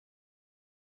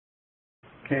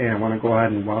Okay, I want to go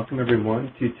ahead and welcome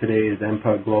everyone to today's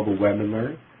MPUG Global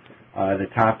Webinar. The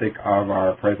topic of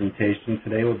our presentation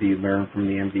today will be Learn from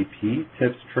the MVP,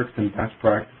 Tips, Tricks, and Best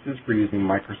Practices for Using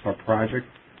Microsoft Project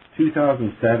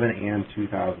 2007 and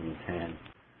 2010.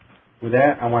 With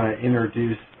that, I want to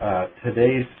introduce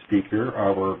today's speaker.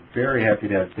 We're very happy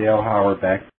to have Dale Howard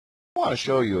back. I want to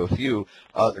show you a few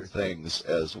other things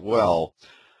as well.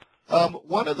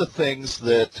 One of the things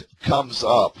that comes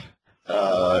up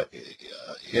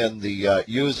in the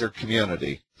user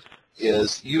community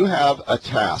is you have a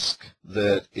task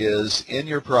that is in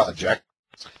your project,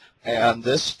 and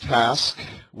this task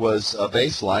was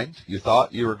baselined. You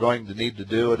thought you were going to need to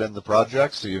do it in the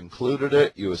project, so you included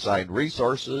it, you assigned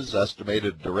resources,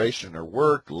 estimated duration or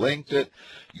work, linked it,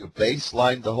 you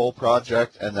baselined the whole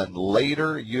project, and then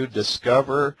later you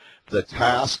discover the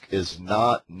task is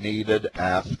not needed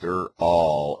after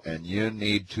all, and you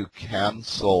need to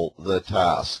cancel the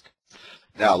task.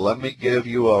 Now, let me give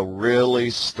you a really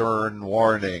stern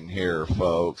warning here,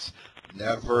 folks.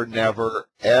 Never, never,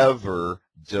 ever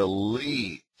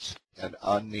delete an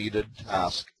unneeded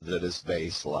task that is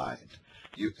baselined.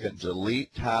 You can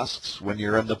delete tasks when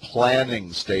you're in the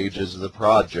planning stages of the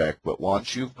project, but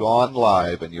once you've gone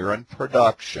live and you're in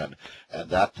production and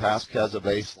that task has a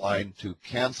baseline, to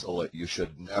cancel it, you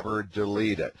should never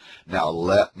delete it. Now,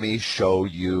 let me show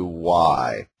you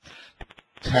why.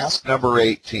 Task number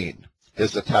 18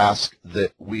 is a task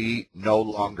that we no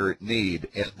longer need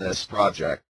in this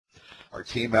project. Our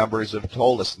team members have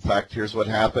told us. In fact, here's what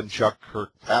happened. Chuck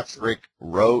Kirkpatrick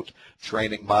wrote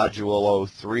Training Module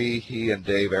 03. He and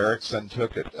Dave Erickson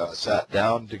took it, sat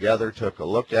down together, took a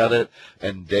look at it,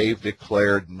 and Dave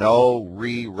declared no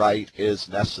rewrite is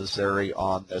necessary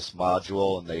on this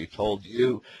module, and they told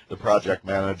you, the project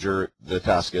manager, the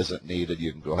task isn't needed.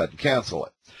 You can go ahead and cancel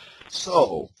it.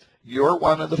 So you're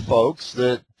one of the folks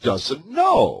that doesn't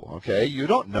know, okay? You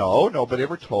don't know. Nobody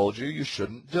ever told you you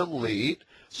shouldn't delete.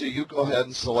 So you go ahead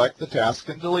and select the task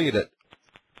and delete it.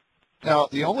 Now,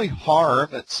 the only harm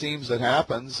it seems that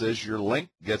happens is your link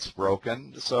gets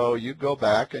broken. So you go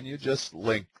back and you just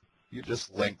link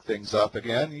things up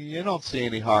again. You don't see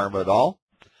any harm at all.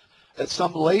 At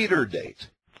some later date,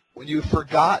 when you've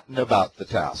forgotten about the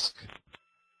task,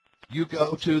 you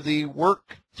go to the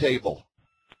work table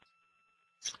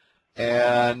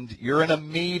and you're in a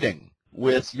meeting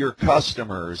with your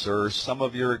customers or some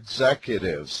of your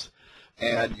executives,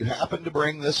 and you happen to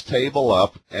bring this table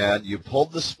up, and you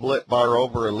pulled the split bar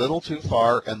over a little too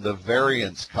far, and the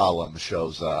variance column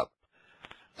shows up.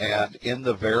 And in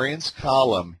the variance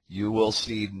column, you will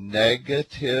see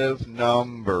negative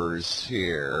numbers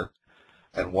here.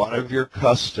 And one of your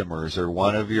customers or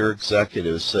one of your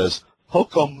executives says, "How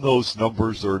come those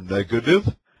numbers are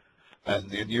negative?"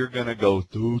 And then you're going to go,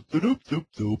 doop, doop, doop,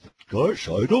 doop. Gosh,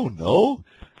 I don't know.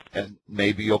 And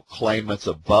maybe you'll claim it's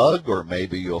a bug, or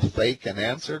maybe you'll fake an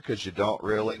answer because you don't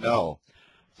really know.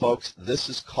 Folks, this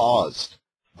is caused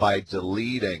by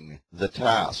deleting the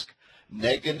task.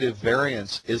 Negative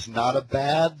variance is not a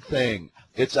bad thing.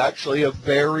 It's actually a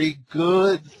very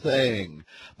good thing.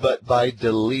 But by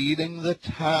deleting the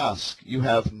task, you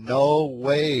have no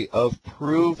way of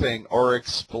proving or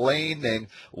explaining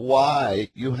why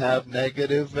you have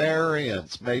negative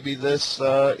variance. Maybe this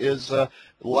is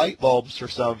light bulbs for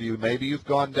some of you. Maybe you've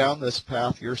gone down this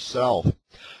path yourself.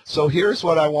 So here's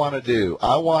what I want to do.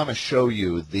 I want to show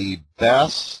you the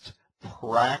best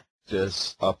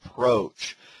practice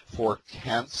approach for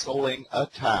canceling a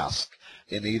task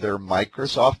in either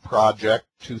Microsoft Project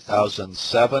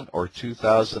 2007 or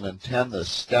 2010. The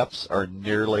steps are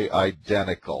nearly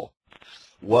identical.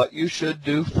 What you should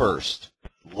do first,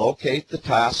 locate the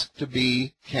task to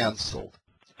be canceled.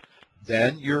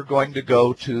 Then you're going to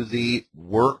go to the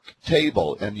work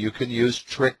table, and you can use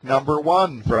trick number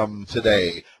 1 from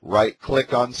today.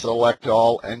 Right-click on Select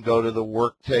All and go to the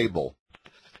work table.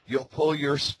 You'll pull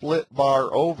your split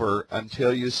bar over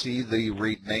until you see the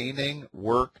remaining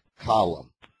work column.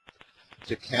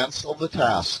 To cancel the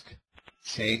task,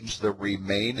 change the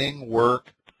remaining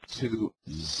work to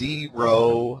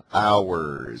 0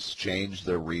 hours. Change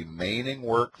the remaining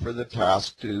work for the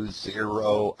task to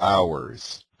 0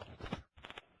 hours.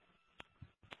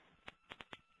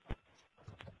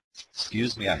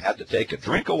 Excuse me, I had to take a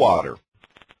drink of water.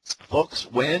 Folks,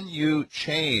 when you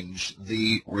change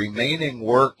the remaining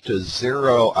work to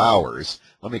 0 hours,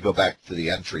 let me go back to the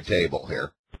entry table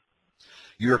here.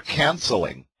 You're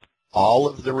canceling all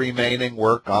of the remaining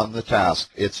work on the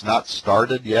task. It's not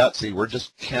started yet. See, we're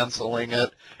just canceling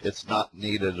it. It's not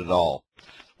needed at all.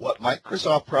 What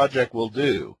Microsoft Project will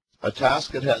do, a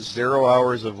task that has 0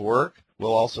 hours of work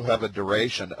will also have a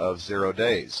duration of 0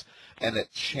 days. and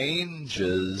it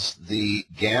changes the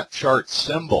Gantt chart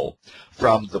symbol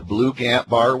from the blue Gantt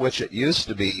bar, which it used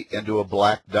to be, into a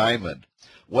black diamond.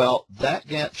 Well, that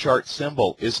Gantt chart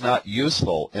symbol is not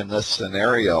useful in this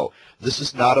scenario. This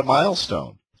is not a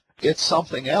milestone. It's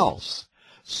something else.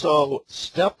 So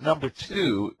step number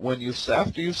 2,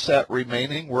 after you've set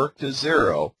remaining work to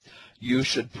 0, you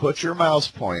should put your mouse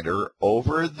pointer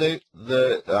over the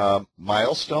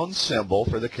milestone symbol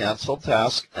for the canceled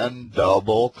task and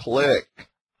double click.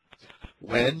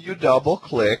 When you double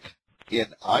click in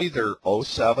either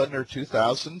 07 or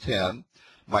 2010,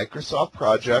 Microsoft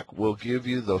Project will give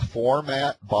you the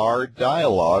format bar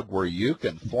dialog where you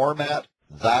can format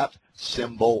that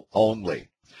symbol only.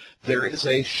 There is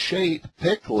a shape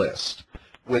pick list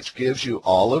which gives you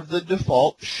all of the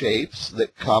default shapes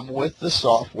that come with the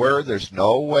software. There's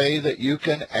no way that you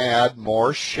can add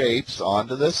more shapes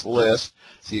onto this list,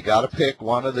 so you got to pick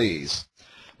one of these.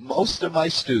 Most of my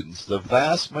students, the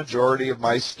vast majority of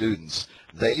my students,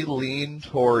 they lean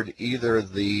toward either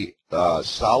the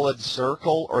solid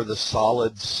circle or the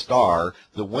solid star.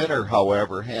 The winner,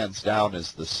 however, hands down,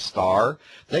 is the star.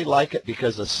 They like it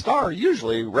because a star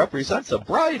usually represents a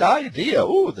bright idea.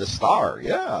 Ooh, the star,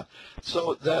 yeah.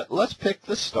 So let's pick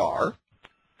the star,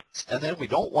 and then we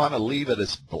don't want to leave it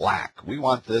as black. We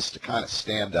want this to kind of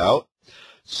stand out.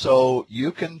 So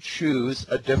you can choose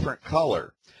a different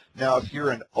color. Now, if you're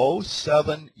an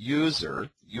 07 user,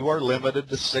 you are limited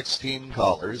to 16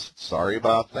 colors. Sorry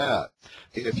about that.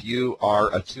 If you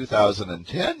are a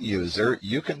 2010 user,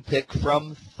 you can pick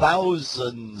from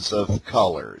thousands of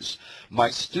colors. My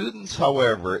students,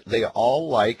 however, they all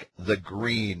like the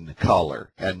green color.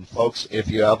 And folks, if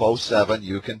you have 07,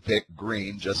 you can pick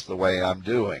green just the way I'm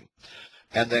doing.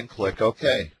 And then click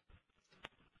OK.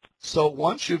 So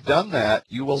once you've done that,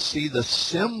 you will see the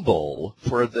symbol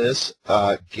for this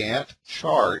Gantt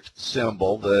chart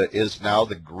symbol that is now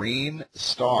the green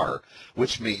star,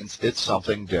 which means it's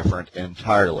something different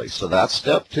entirely. So that's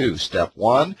step 2. Step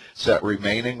 1, set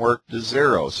remaining work to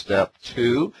 0. Step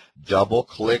 2,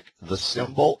 double-click the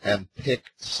symbol and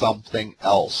pick something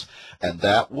else. And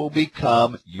that will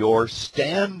become your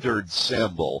standard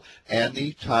symbol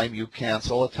anytime you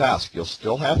cancel a task. You'll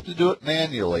still have to do it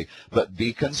manually, but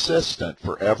be consistent.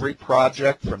 For every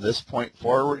project from this point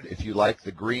forward, if you like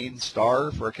the green star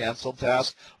for a canceled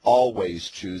task, always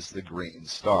choose the green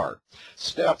star.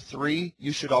 Step 3,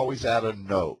 you should always add a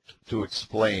note to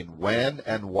explain when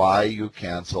and why you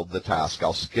canceled the task.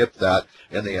 I'll skip that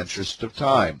in the interest of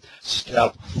time.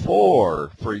 Step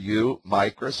 4 for you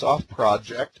Microsoft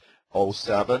Project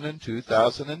 07 and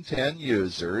 2010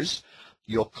 users,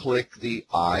 you'll click the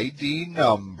ID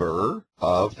number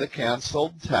of the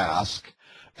canceled task,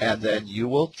 and then you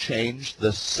will change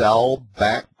the cell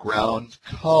background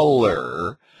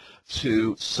color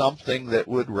to something that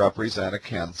would represent a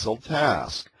canceled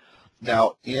task.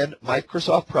 Now, in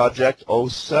Microsoft Project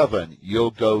 07,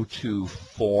 you'll go to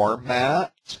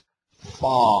Format,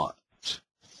 Font,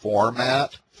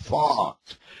 Format,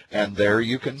 Font, and there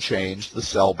you can change the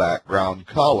cell background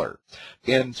color.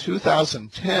 In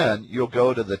 2010, you'll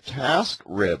go to the Task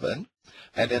ribbon,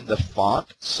 and in the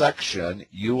Font section,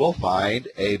 you will find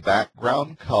a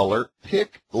background color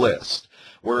pick list,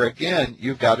 where again,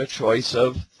 you've got a choice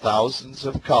of thousands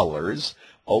of colors.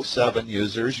 07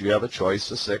 users, you have a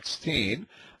choice of 16.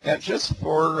 And just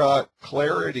for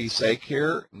clarity's sake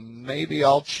here, maybe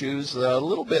I'll choose a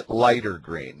little bit lighter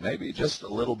green, maybe just a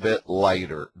little bit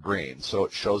lighter green, so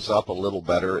it shows up a little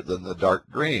better than the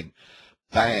dark green.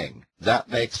 Bang! That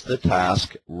makes the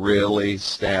task really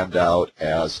stand out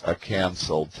as a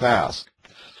canceled task.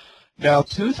 Now,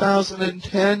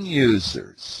 2010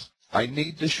 users, I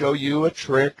need to show you a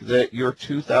trick that your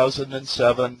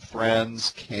 2007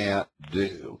 friends can't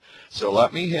do. So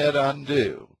let me hit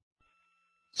undo.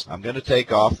 I'm going to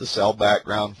take off the cell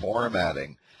background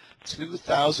formatting.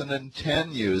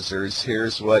 2010 users,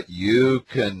 here's what you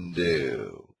can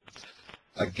do.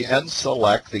 Again,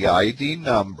 select the ID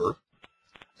number,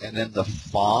 and in the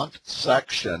font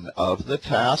section of the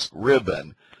task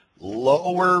ribbon,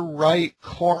 lower right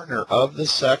corner of the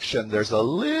section, there's a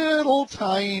little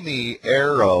tiny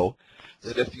arrow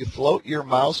that if you float your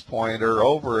mouse pointer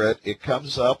over it, it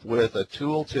comes up with a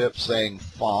tooltip saying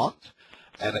font,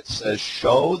 and it says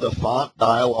show the font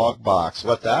dialog box.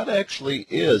 What that actually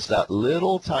is, that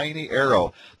little tiny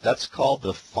arrow, that's called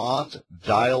the font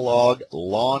dialog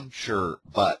launcher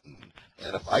button.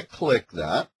 And if I click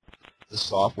that, the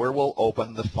software will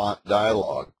open the font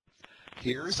dialog.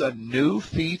 Here's a new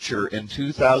feature in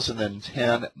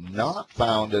 2010 not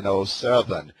found in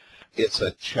 07. It's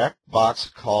a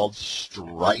checkbox called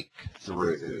strike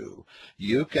through.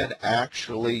 You can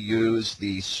actually use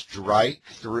the strike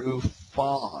through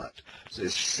font to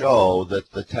show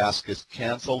that the task is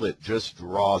canceled. It just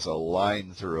draws a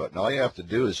line through it. And all you have to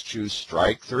do is choose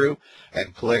strike through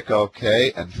and click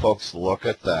OK, and folks, look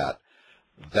at that.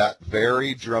 That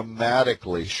very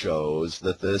dramatically shows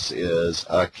that this is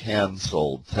a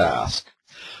canceled task.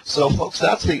 So, folks,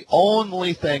 that's the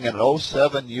only thing an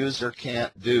 07 user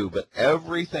can't do, but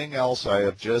everything else I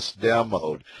have just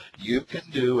demoed, you can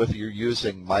do if you're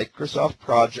using Microsoft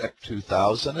Project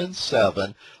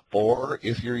 2007 or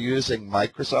if you're using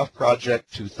Microsoft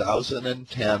Project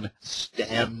 2010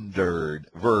 standard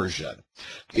version.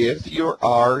 If you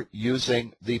are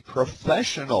using the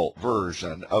professional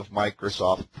version of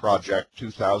Microsoft Project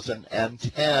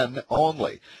 2010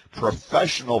 only,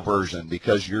 professional version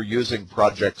because you're using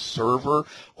Project Server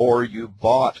or you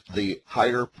bought the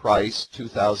higher price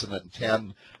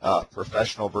 2010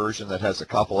 professional version that has a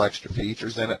couple extra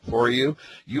features in it for you,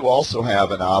 you also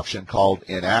have an option called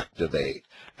Inactivate.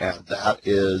 And that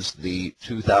is the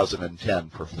 2010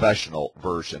 professional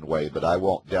version way, but I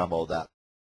won't demo that